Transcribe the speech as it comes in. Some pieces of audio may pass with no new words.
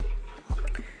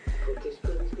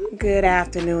Good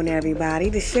afternoon, everybody.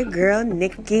 This is your girl,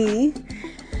 Nikki.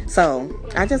 So,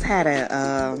 I just had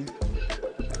a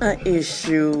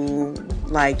issue.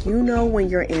 Like, when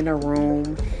you're in a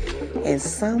room and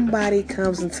somebody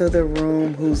comes into the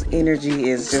room whose energy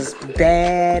is just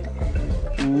bad,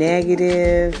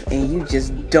 negative, and you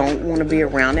just don't want to be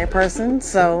around that person.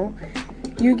 So,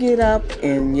 you get up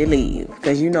and you leave.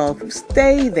 Because if you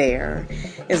stay there,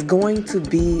 it's going to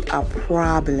be a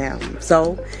problem.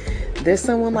 So, there's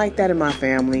someone like that in my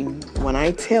family. When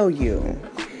I tell you,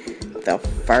 the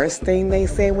first thing they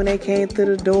said when they came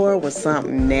through the door was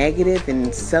something negative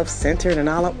and self-centered and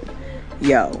all of.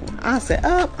 I said,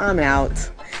 I'm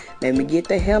out. Let me get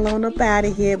the hell on up out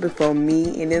of here before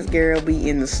me and this girl be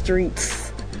in the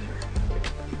streets.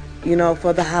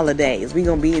 For the holidays. We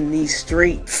gonna be in these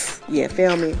streets. Yeah,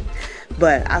 feel me?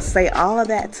 But I say all of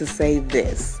that to say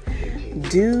this.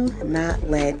 Do not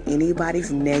let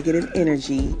anybody's negative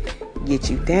energy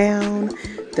get you down.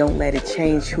 Don't let it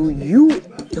change who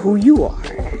you are.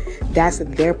 That's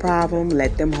their problem.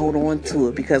 Let them hold on to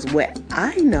it. Because what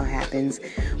I know happens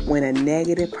when a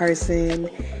negative person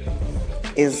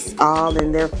is all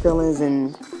in their feelings,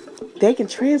 and they can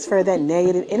transfer that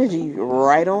negative energy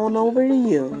right on over to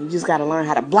you. You just got to learn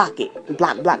how to block it.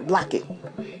 Block it.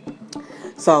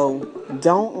 So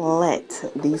don't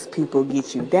let these people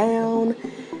get you down.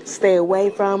 Stay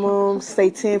away from them. Stay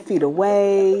 10 feet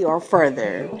away or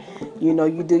further.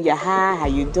 You do your hi, how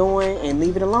you doing, and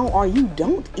leave it alone. Or you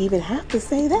don't even have to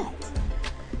say that.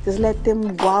 Just let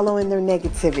them wallow in their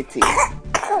negativity.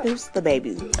 There's the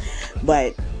baby.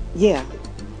 But, yeah,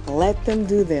 let them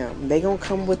do them. They gonna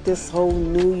come with this whole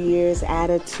New Year's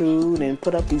attitude and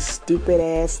put up these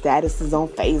stupid-ass statuses on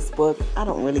Facebook. I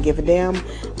don't really give a damn.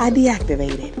 I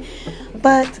deactivate it.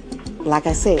 But, like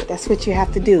I said, that's what you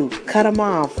have to do. Cut them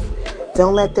off.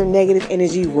 Don't let their negative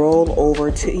energy roll over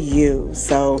to you.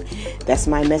 So that's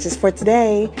my message for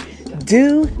today.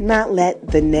 Do not let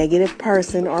the negative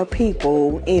person or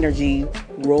people energy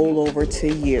roll over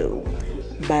to you.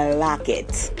 Block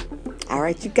it. All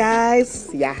right, you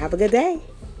guys. Y'all have a good day.